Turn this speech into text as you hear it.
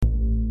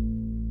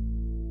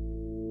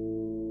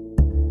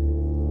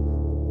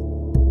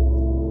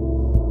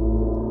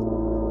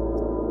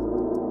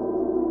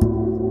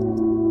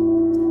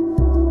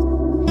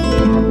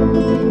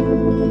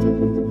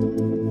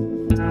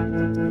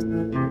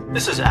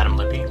Adam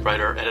Libby,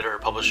 writer, editor,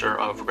 publisher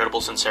of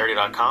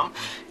RegrettableSincerity.com,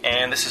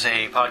 and this is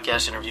a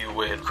podcast interview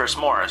with Chris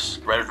Morris,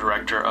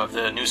 writer-director of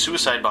the new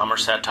suicide bomber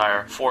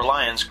satire Four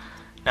Lions.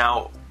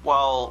 Now,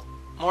 while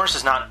Morris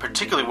is not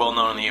particularly well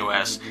known in the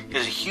US, he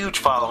has a huge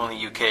following in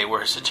the UK,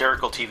 where his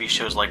satirical TV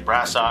shows like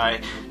Brass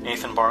Eye,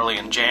 Nathan Barley,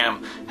 and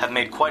Jam have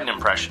made quite an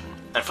impression.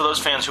 And for those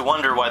fans who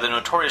wonder why the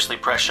notoriously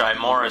press-shy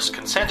Morris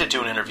consented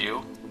to an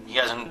interview, he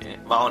hasn't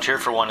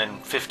volunteered for one in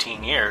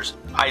 15 years,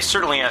 I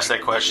certainly asked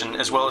that question,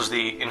 as well as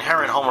the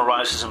inherent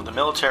homoeroticism of the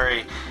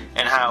military,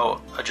 and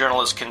how a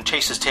journalist can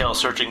chase his tail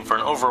searching for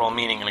an overall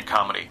meaning in a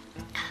comedy.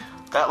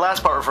 That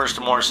last part refers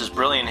to Morris's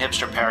brilliant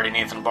hipster parody,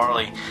 Nathan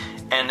Barley,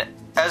 and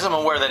as I'm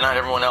aware that not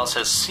everyone else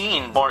has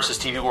seen Morris's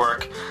TV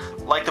work,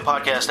 like the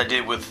podcast I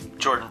did with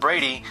Jordan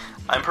Brady,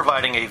 I'm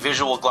providing a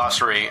visual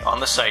glossary on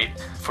the site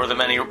for the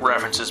many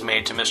references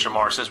made to Mr.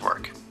 Morris's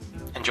work.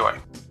 Enjoy.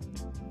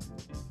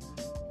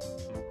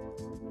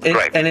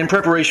 And in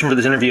preparation for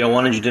this interview, I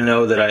wanted you to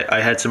know that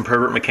I had some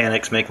pervert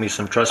mechanics make me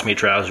some Trust Me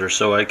trousers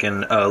so I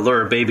can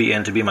lure a baby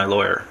in to be my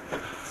lawyer.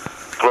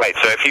 Great,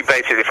 so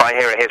if I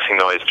hear a hissing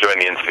noise during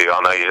the interview,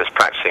 I'll know you're just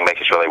practicing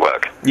making sure they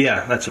work.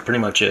 Yeah, that's pretty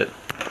much it.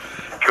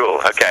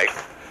 Cool, okay.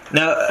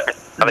 Now,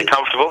 are they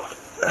comfortable?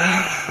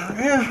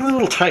 Yeah, a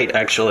little tight,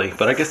 actually,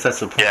 but I guess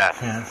that's the point.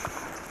 Yeah.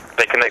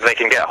 They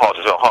can get hot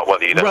as well, hot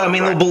weather. You don't well, I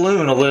mean, they'll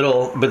balloon a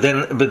little, but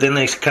then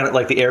they kind of,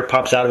 like, the air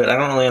pops out of it. I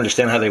don't really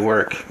understand how they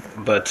work,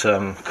 but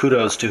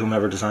kudos to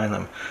whomever designed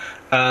them.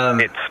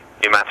 It's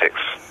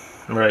pneumatics.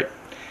 Right.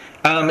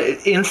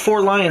 In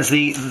Four Lions,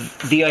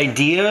 the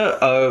idea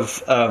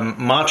of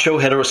macho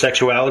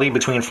heterosexuality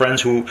between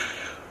friends who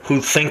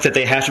think that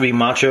they have to be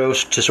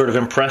machos to sort of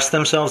impress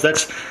themselves,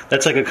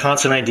 that's like a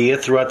constant idea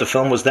throughout the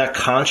film. Was that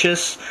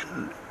conscious,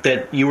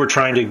 that you were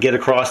trying to get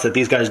across that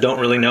these guys don't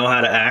really know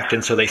how to act,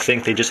 and so they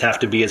think they just have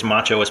to be as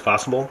macho as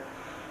possible?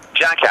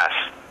 Jackass.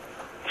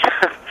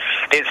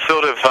 It's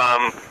sort of,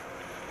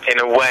 in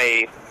a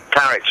way,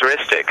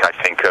 characteristic, I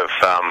think, of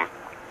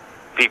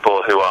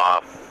people who are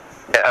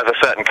of a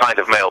certain kind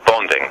of male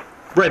bonding.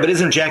 Right, but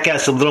isn't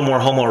Jackass a little more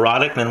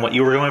homoerotic than what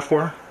you were going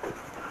for?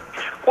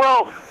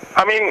 Well,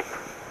 I mean,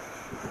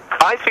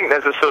 I think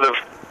there's a sort of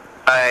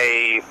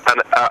a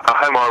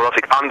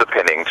homoerotic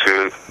underpinning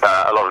to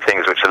a lot of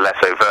things which are less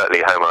overtly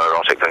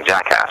homoerotic than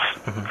Jackass.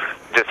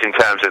 Mm-hmm. Just in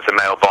terms of the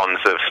male bonds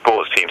of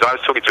sports teams. I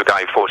was talking to a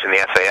guy who fought in the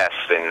SAS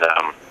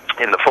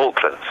in the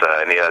Falklands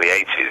in the early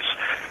 80s,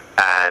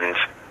 and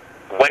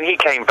when he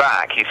came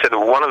back, he said that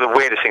one of the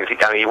weirdest things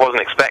he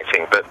wasn't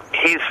expecting, but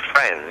his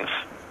friends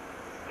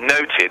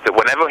noted that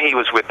whenever he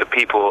was with the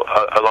people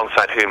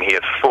alongside whom he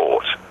had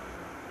fought,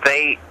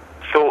 they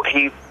thought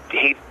he'd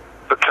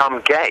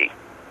become gay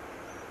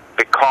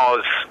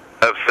because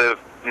of the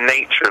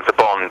nature of the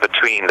bond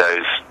between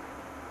those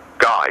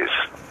guys,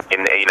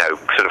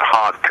 sort of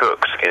hard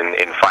cooks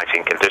in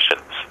fighting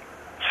conditions.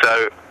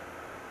 So,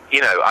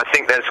 I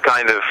think there's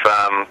kind of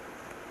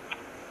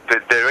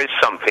there is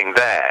something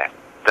there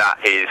that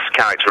is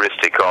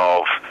characteristic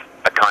of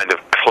a kind of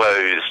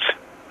closed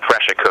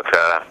pressure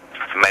cooker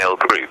male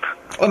group.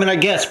 I mean, I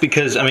guess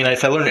because,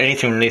 if I learned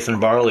anything from Nathan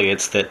Barley,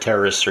 it's that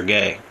terrorists are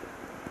gay.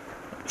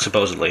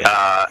 Supposedly.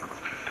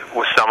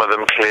 Well, some of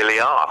them clearly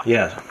are.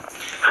 Yeah.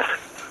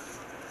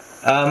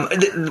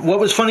 What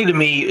was funny to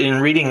me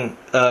in reading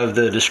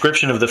the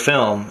description of the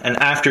film, and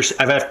after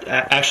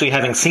actually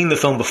having seen the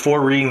film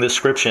before reading the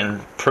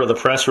description per the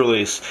press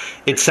release,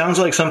 it sounds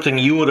like something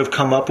you would have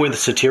come up with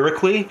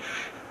satirically.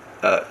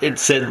 It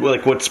said,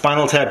 like, what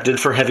Spinal Tap did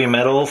for heavy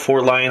metal,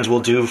 Four Lions will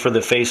do for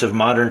the face of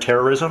modern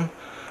terrorism,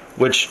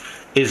 which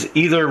is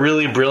either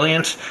really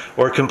brilliant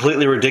or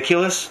completely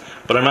ridiculous,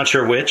 but I'm not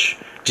sure which.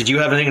 Did you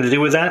have anything to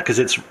do with that?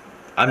 Because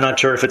I'm not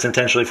sure if it's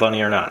intentionally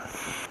funny or not.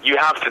 You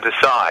have to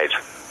decide.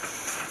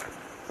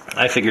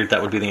 I figured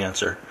that would be the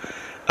answer.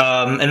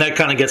 And that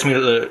kind of gets me to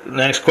the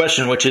next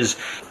question, which is,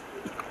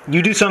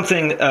 you do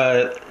something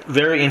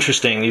very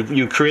interesting.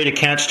 You create a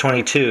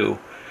catch-22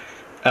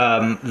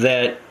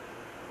 that,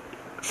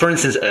 for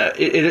instance,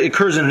 it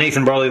occurs in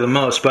Nathan Barley the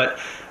most, but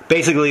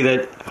basically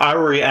that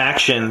our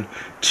reaction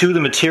to the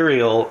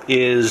material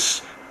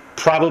is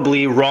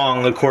probably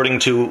wrong according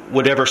to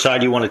whatever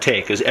side you want to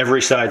take, because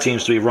every side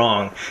seems to be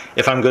wrong.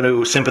 If I'm going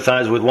to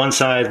sympathize with one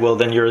side, well,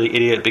 then you're the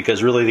idiot,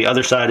 because really the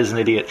other side is an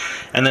idiot.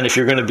 And then if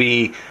you're going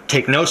to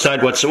take no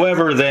side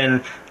whatsoever,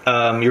 then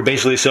you're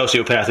basically a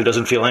sociopath who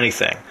doesn't feel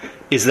anything.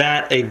 Is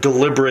that a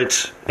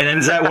deliberate? And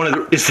is that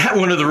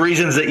one of the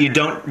reasons that you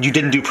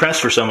didn't do press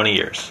for so many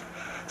years?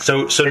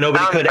 So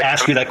nobody could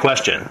ask you that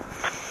question.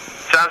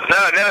 No,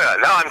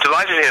 I'm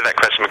delighted to hear that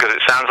question, because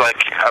it sounds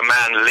like a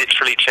man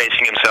literally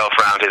chasing himself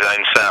around his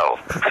own cell.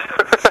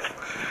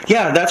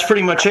 Yeah, that's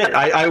pretty much it.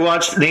 I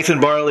watched Nathan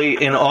Barley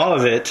in all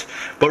of it,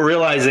 but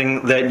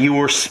realizing that you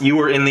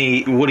were in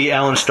the Woody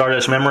Allen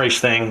Stardust Memories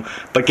thing,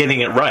 but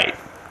getting it right.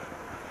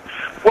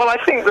 Well, I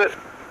think that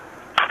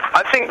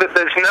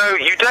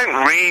you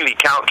don't really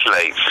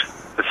calculate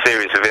the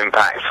series of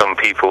impacts on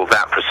people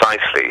that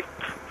precisely,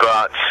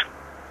 but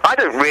I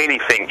don't really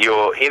think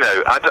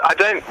I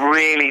don't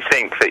really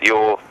think that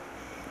you're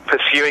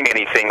pursuing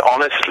anything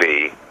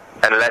honestly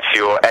unless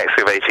you're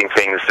excavating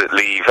things that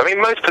leave... I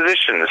mean, most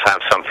positions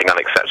have something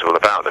unacceptable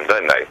about them,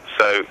 don't they?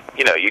 So,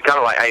 you know, you kind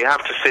of like, you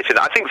have to sit in...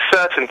 I think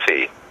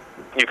certainty,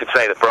 you could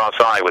say that Brass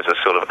Eye was a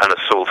sort of an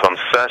assault on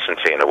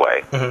certainty in a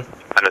way,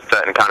 and a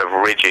certain kind of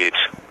rigid,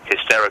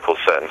 hysterical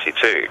certainty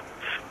too.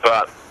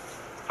 But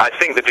I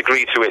think the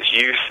degree to which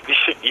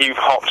you've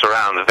hopped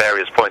around the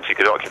various points you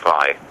could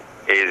occupy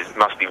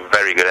must be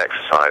very good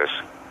exercise.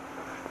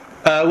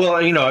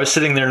 Well, you know, I was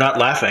sitting there not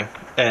laughing,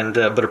 and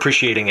but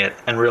appreciating it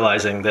and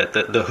realizing that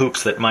the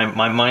hoops that my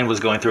mind was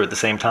going through at the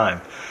same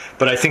time.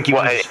 But I think you...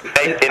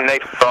 in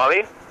Nathan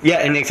Barley?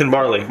 Yeah, in Nathan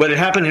Barley. But it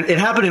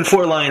happened in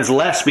Four Lions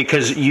less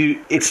because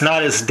it's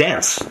not as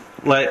dense.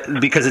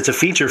 Because it's a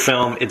feature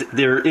film,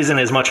 there isn't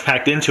as much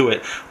packed into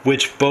it,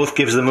 which both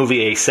gives the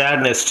movie a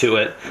sadness to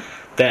it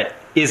that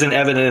isn't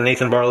evident in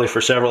Nathan Barley for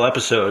several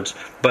episodes,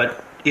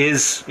 but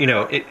is, you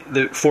know,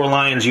 the Four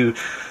Lions,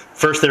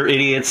 first they're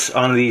idiots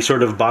on the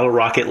sort of bottle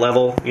rocket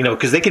level, you know,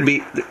 because they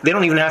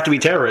don't even have to be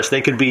terrorists,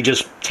 they could be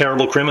just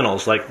terrible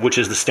criminals, which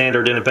is the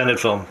standard independent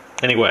film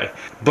anyway.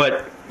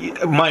 But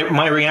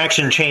my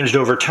reaction changed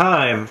over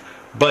time,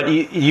 but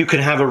you can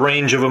have a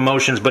range of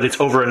emotions, but it's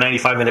over a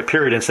 95-minute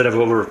period instead of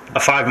over a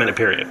 5-minute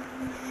period.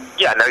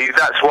 Yeah, no,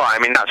 that's why. I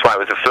mean, that's why it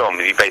was a film.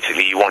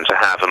 You want to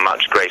have a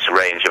much greater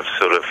range of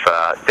sort of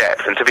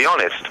depth. And to be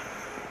honest,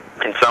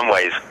 in some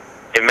ways,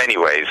 in many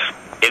ways,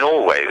 in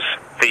all ways,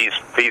 these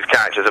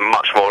characters are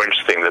much more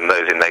interesting than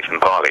those in Nathan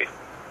Barley.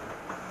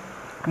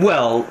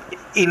 Well,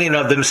 in and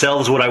of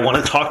themselves, would I want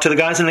to talk to the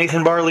guys in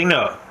Nathan Barley?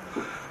 No.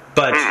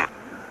 But...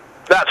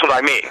 That's what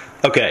I mean.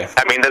 Okay.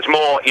 I mean, there's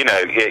more, you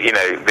know,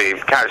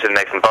 the characters in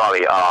Nathan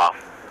Barley are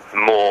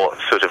more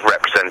sort of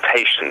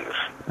representations.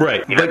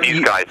 Right. You know,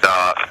 these guys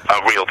are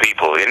real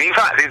people. And in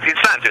fact,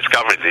 it's that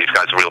discovery that these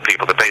guys are real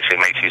people that basically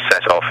makes you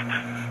set off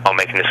on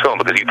making this film,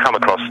 because you come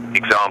across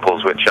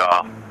examples which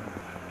are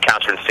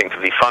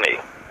counterinstinctively funny.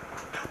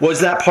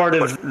 Was that part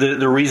of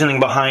the reasoning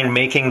behind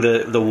making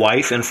the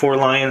wife in Four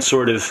Lions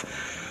sort of,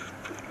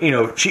 you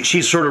know,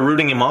 she's sort of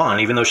rooting him on,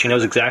 even though she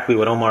knows exactly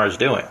what Omar is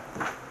doing?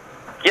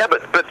 Yeah,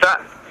 but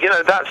that, you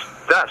know,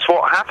 that's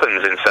what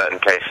happens in certain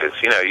cases.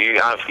 You know, you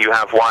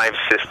have wives,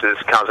 sisters,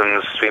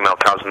 cousins, female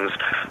cousins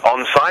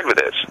on side with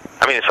it.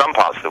 I mean, in some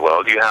parts of the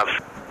world, you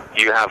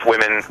have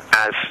women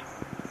as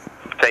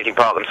taking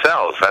part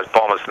themselves, as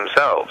bombers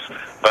themselves.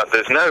 But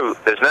there's no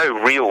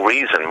real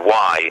reason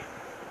why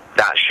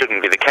that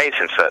shouldn't be the case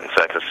in certain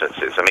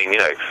circumstances. I mean, you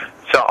know,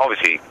 so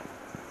obviously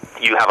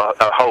you have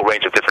a whole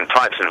range of different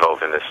types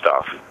involved in this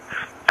stuff,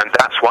 and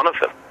that's one of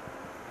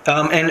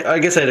them. And I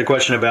guess I had a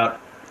question about,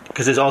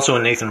 because it's also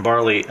in Nathan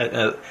Barley,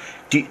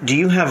 do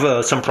you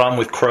have some problem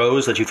with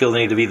crows that you feel the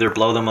need to either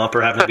blow them up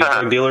or have them be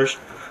drug dealers?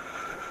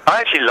 I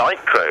actually like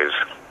crows.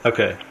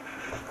 Okay.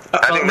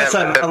 Unless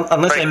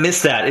I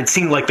missed that, it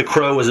seemed like the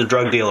crow was a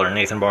drug dealer in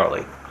Nathan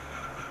Barley.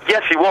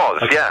 Yes, he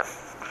was, okay. Yeah.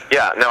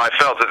 Yeah, no, I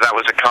felt that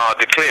was a card.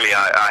 Clearly,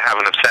 I have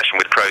an obsession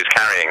with crows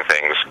carrying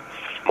things.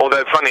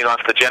 Although, funny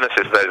enough, the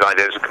genesis of those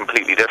ideas are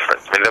completely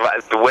different. I mean,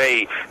 the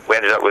way we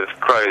ended up with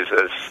crows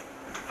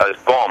as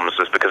bombs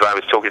was because I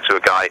was talking to a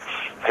guy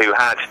who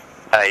had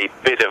a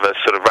bit of a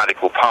sort of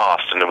radical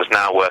past and was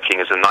now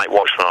working as a night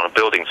watchman on a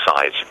building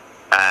site.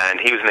 And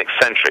he was an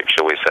eccentric,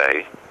 shall we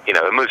say, you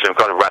know, a Muslim,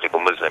 quite a radical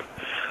Muslim.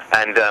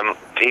 And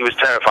he was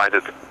terrified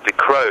that the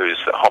crows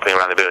hopping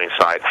around the building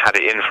site had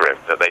it in for him,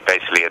 that they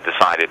basically had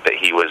decided that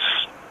he was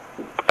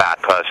a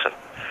bad person.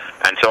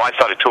 And so I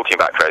started talking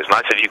about crows, and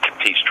I said, you can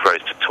teach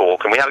crows to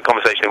talk. And we had a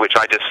conversation in which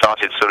I just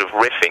started sort of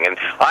riffing. And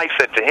I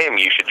said to him,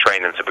 you should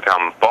train them to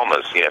become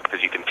bombers, you know,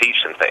 because you can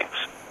teach them things.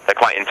 They're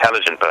quite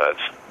intelligent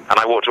birds. And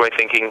I walked away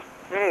thinking,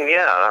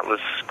 yeah, that was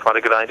quite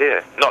a good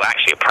idea. Not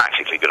actually a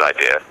practically good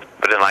idea,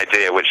 but an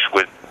idea which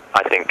would,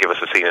 I think, give us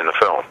a scene in the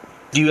film.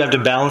 Do you have to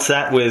balance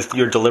that with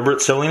your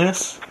deliberate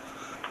silliness?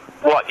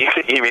 What, you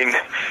mean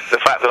the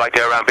fact that I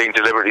go around being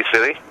deliberately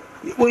silly?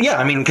 Well, yeah,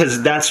 I mean,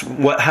 because that's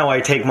how I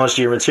take most of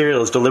your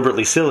material is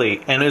deliberately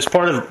silly. And as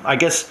part of, I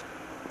guess,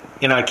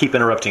 you know, I keep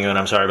interrupting you, and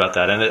I'm sorry about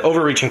that. And the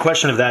overreaching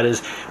question of that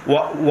is,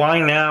 why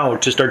now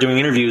to start doing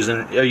interviews?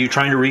 And are you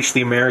trying to reach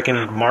the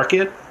American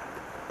market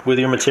with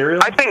your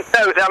material? I think,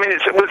 no, I mean,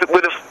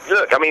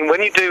 look, I mean,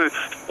 when you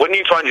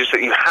try and do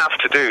something, you have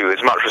to do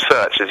as much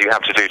research as you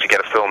have to do to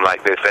get a film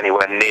like this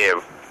anywhere near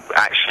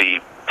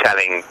actually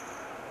telling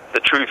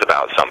the truth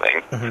about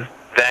something,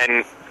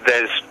 then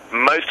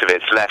most of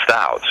it's left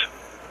out.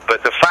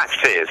 But the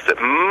fact is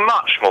that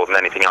much more than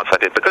anything else I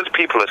did, because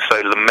people are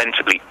so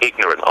lamentably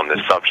ignorant on this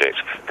subject,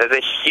 there's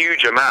a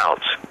huge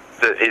amount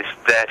that is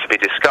there to be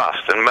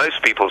discussed, and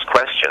most people's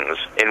questions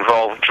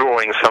involve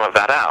drawing some of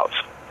that out,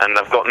 and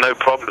I've got no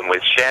problem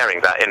with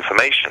sharing that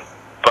information.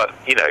 But,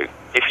 you know,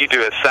 if you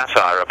do a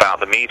satire about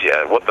the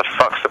media, what the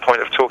fuck's the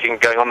point of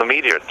going on the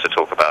media to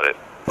talk about it?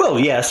 Well,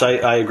 yes,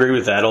 I agree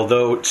with that,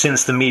 although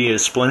since the media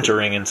is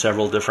splintering in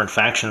several different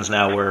factions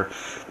now where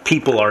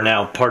people are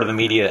now part of the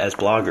media as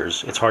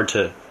bloggers, it's hard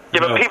to... Yeah,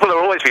 but people have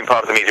always been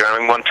part of the media. I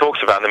mean, one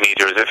talks about the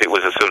media as if it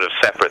was a sort of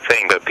separate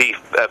thing, but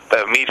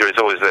media is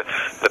always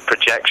the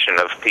projection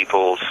of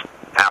people's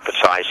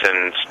appetite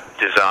and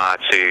desire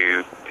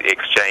to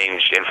exchange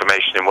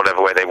information in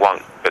whatever way they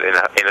want, but in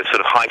a sort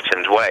of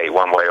heightened way,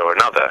 one way or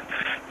another.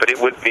 But it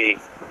would be,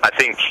 I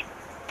think,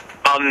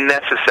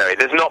 unnecessary.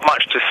 There's not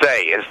much to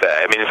say, is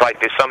there? I mean, it's like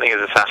there's something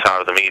as a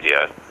satire of the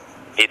media,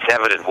 it's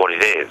evident what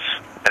it is,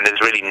 and there's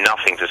really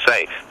nothing to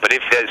say. But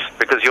if there's,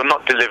 because you're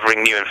not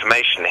delivering new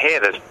information, here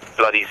there's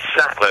bloody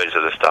sackloads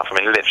of the stuff. I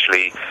mean,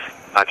 literally,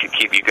 I could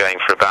keep you going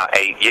for about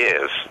 8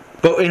 years.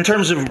 But in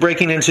terms of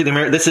breaking into the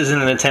this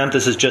isn't an attempt,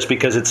 this is just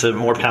because it's a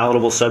more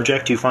palatable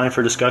subject you find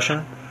for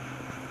discussion?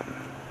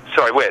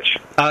 Sorry, which?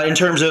 In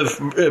terms of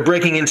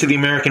breaking into the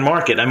American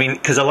market. I mean,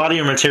 because a lot of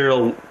your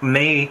material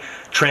may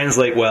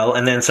translate well,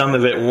 and then some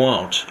of it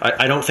won't.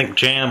 I don't think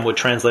Jam would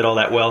translate all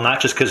that well, not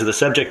just because of the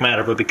subject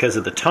matter, but because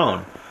of the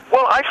tone.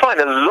 Well, I find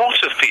a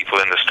lot of people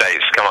in the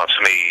States come up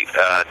to me,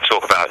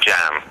 talk about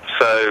Jam.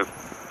 So,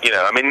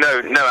 I mean,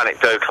 no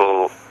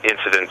anecdotal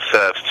incident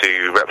serves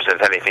to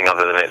represent anything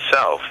other than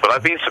itself. But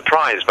I've been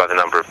surprised by the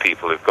number of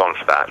people who've gone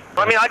for that.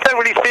 I mean, I don't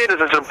really see it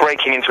as a sort of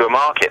breaking into a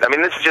market. I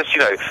mean, this is just,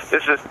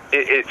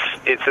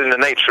 it's in the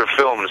nature of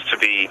films to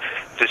be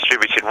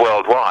distributed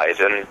worldwide,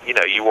 and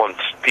you want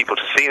people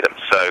to see them.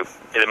 So,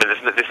 I mean,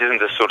 this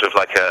isn't a sort of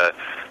like a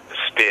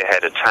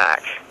spearhead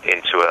attack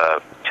into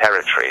a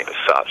territory as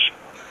such.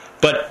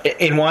 But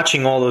in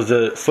watching all of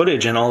the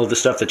footage and all of the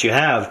stuff that you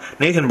have,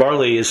 Nathan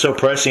Barley is so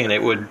prescient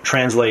it would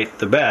translate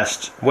the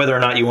best. Whether or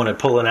not you want to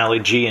pull an Ali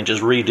G and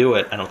just redo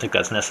it, I don't think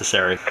that's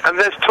necessary. And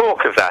there's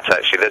talk of that,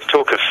 actually. There's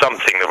talk of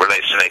something that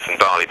relates to Nathan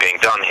Barley being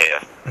done here.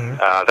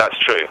 Mm-hmm. That's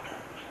true.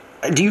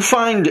 Do you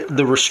find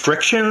the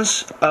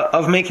restrictions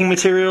of making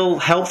material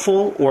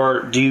helpful,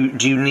 or do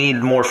you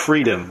need more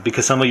freedom?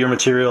 Because some of your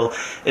material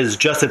is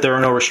just that there are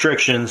no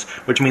restrictions,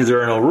 which means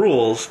there are no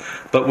rules.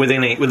 But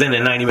within a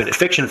 90-minute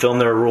fiction film,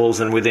 there are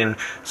rules, and within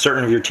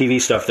certain of your TV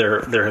stuff,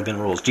 there have been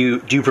rules.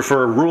 Do you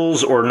prefer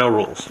rules or no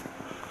rules?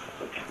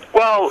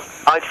 Well,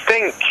 I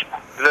think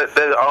that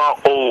there are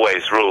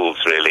always rules,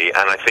 really,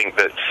 and I think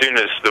that as soon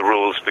as the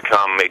rules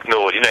become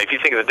ignored, if you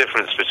think of the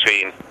difference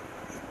between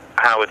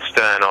Howard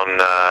Stern on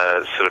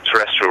sort of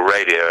terrestrial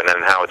radio and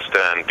then Howard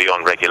Stern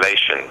beyond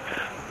regulation,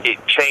 it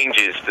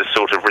changes the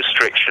sort of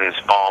restrictions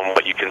on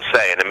what you can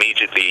say, and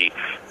immediately,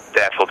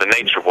 therefore, the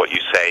nature of what you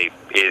say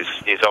is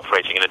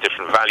operating in a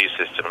different value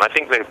system. And I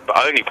think the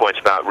only point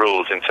about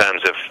rules in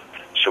terms of,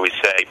 shall we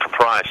say,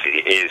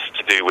 propriety is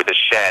to do with a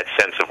shared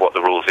sense of what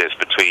the rules is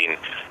between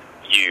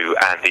you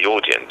and the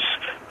audience.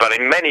 But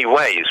in many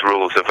ways,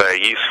 rules are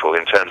very useful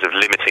in terms of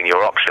limiting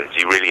your options.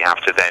 You really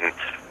have to then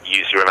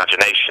use your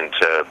imagination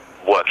to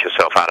work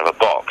yourself out of a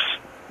box.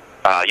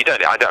 I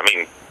don't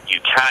mean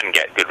you can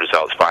get good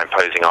results by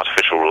imposing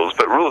artificial rules,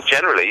 but rules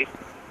generally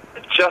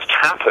just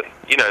happen.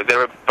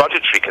 There are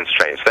budgetary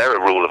constraints. They're a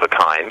rule of a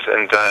kind,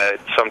 and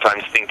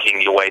sometimes thinking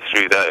your way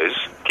through those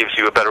gives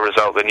you a better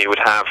result than you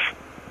would have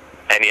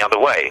any other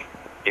way.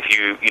 If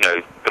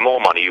the more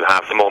money you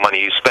have, the more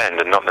money you spend,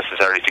 and not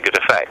necessarily to good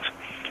effect.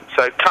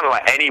 So kind of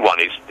like anyone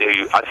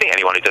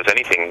who does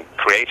anything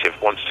creative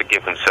wants to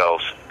give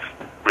themselves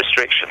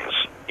restrictions.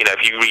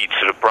 If you read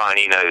sort of Brian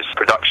Eno's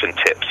production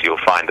tips, you'll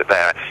find that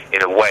they're,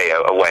 in a way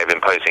of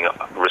imposing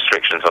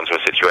restrictions onto a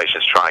situation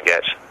to try and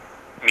get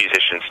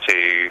musicians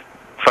to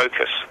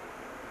focus.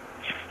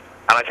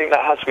 And I think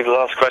that has to be the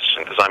last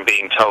question, because I'm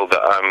being told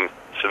that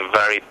some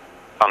very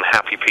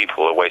unhappy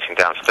people are waiting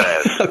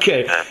downstairs.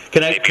 Okay.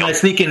 Can I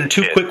sneak in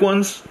two quick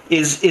ones?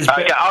 Ask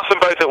them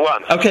both at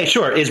once. Okay,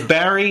 sure. Is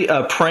Barry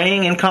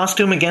praying in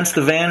costume against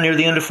the van near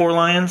the end of Four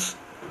Lions?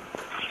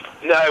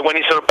 No, when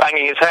he's sort of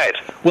banging his head.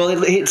 Well,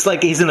 it's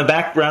like he's in the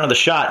background of the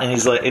shot, and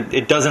he's like,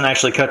 it doesn't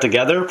actually cut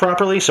together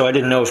properly, so I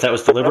didn't know if that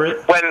was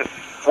deliberate.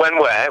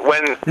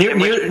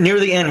 Near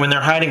the end, when they're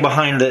hiding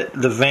behind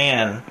the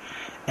van,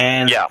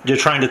 and they're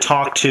trying to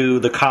talk to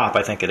the cop,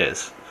 I think it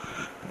is,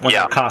 when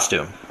they're in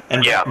costume.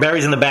 And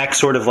Barry's in the back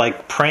sort of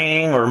like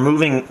praying or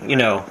moving,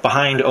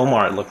 behind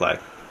Omar, it looked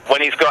like.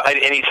 When he's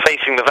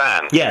facing the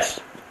van? Yes.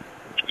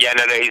 Yeah,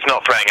 no, he's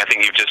not praying. I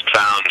think you've just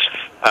found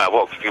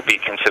what could be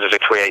considered a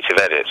creative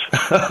edit.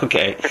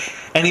 Okay.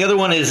 And the other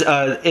one is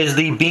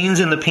the beans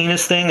in the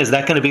penis thing, is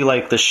that going to be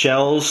like the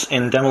shells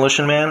in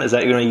Demolition Man? Is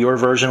that going to be your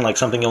version, like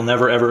something you'll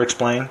never ever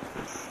explain?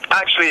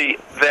 Actually,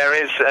 there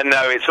is,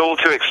 no, it's all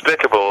too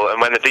explicable,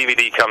 and when the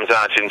DVD comes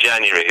out in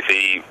January,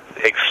 the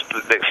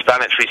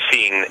explanatory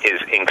scene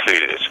is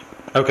included.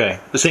 Okay.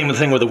 The same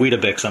thing with the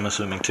Weetabix, I'm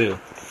assuming, too.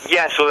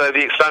 Yes, although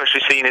the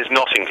explanatory scene is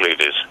not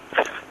included.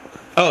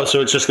 Oh,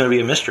 so it's just going to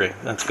be a mystery.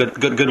 That's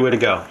good way to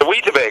go. The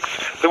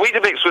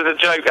Weetabix was a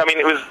joke. I mean,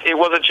 it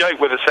was a joke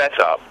with a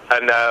setup,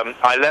 and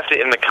I left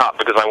it in the cut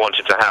because I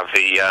wanted to have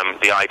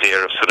the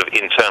idea of sort of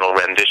internal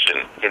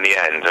rendition in the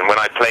end. And when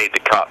I played the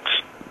cut,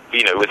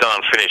 it was an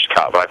unfinished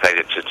cut, but I played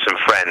it to some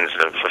friends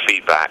for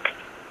feedback.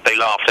 They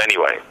laughed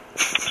anyway.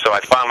 So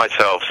I found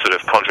myself sort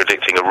of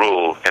contradicting a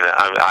rule, and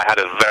I had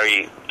a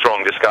very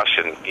strong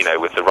discussion,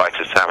 with the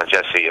writers Sam and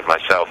Jesse and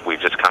myself. We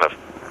just kind of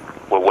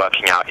were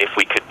working out if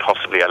we could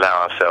possibly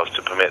allow ourselves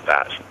to permit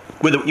that.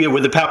 With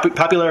the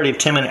popularity of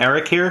Tim and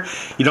Eric here,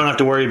 you don't have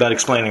to worry about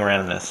explaining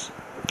randomness.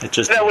 It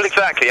just no, well,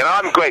 exactly, and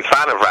I'm a great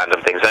fan of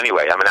random things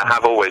anyway. I mean, I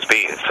have always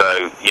been.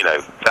 So,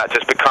 that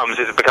just becomes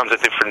a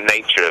different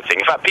nature of thing.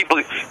 In fact, people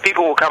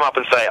will come up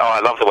and say, "Oh,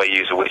 I love the way you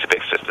use a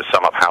Weetabix just to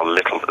sum up how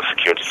little the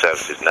security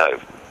services know."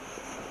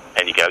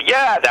 And you go,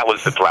 "Yeah, that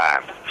was the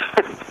plan."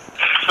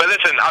 But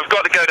listen, I've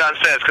got to go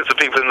downstairs because the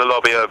people in the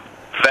lobby are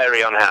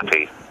very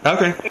unhappy.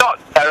 Okay. Not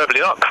terribly,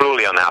 not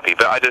cruelly unhappy,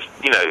 but I just,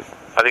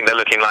 I think they're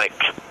looking like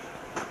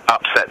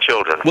upset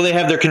children. Well, they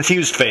have their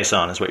confused face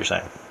on, is what you're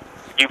saying.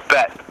 You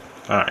bet.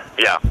 All right.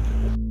 Yeah.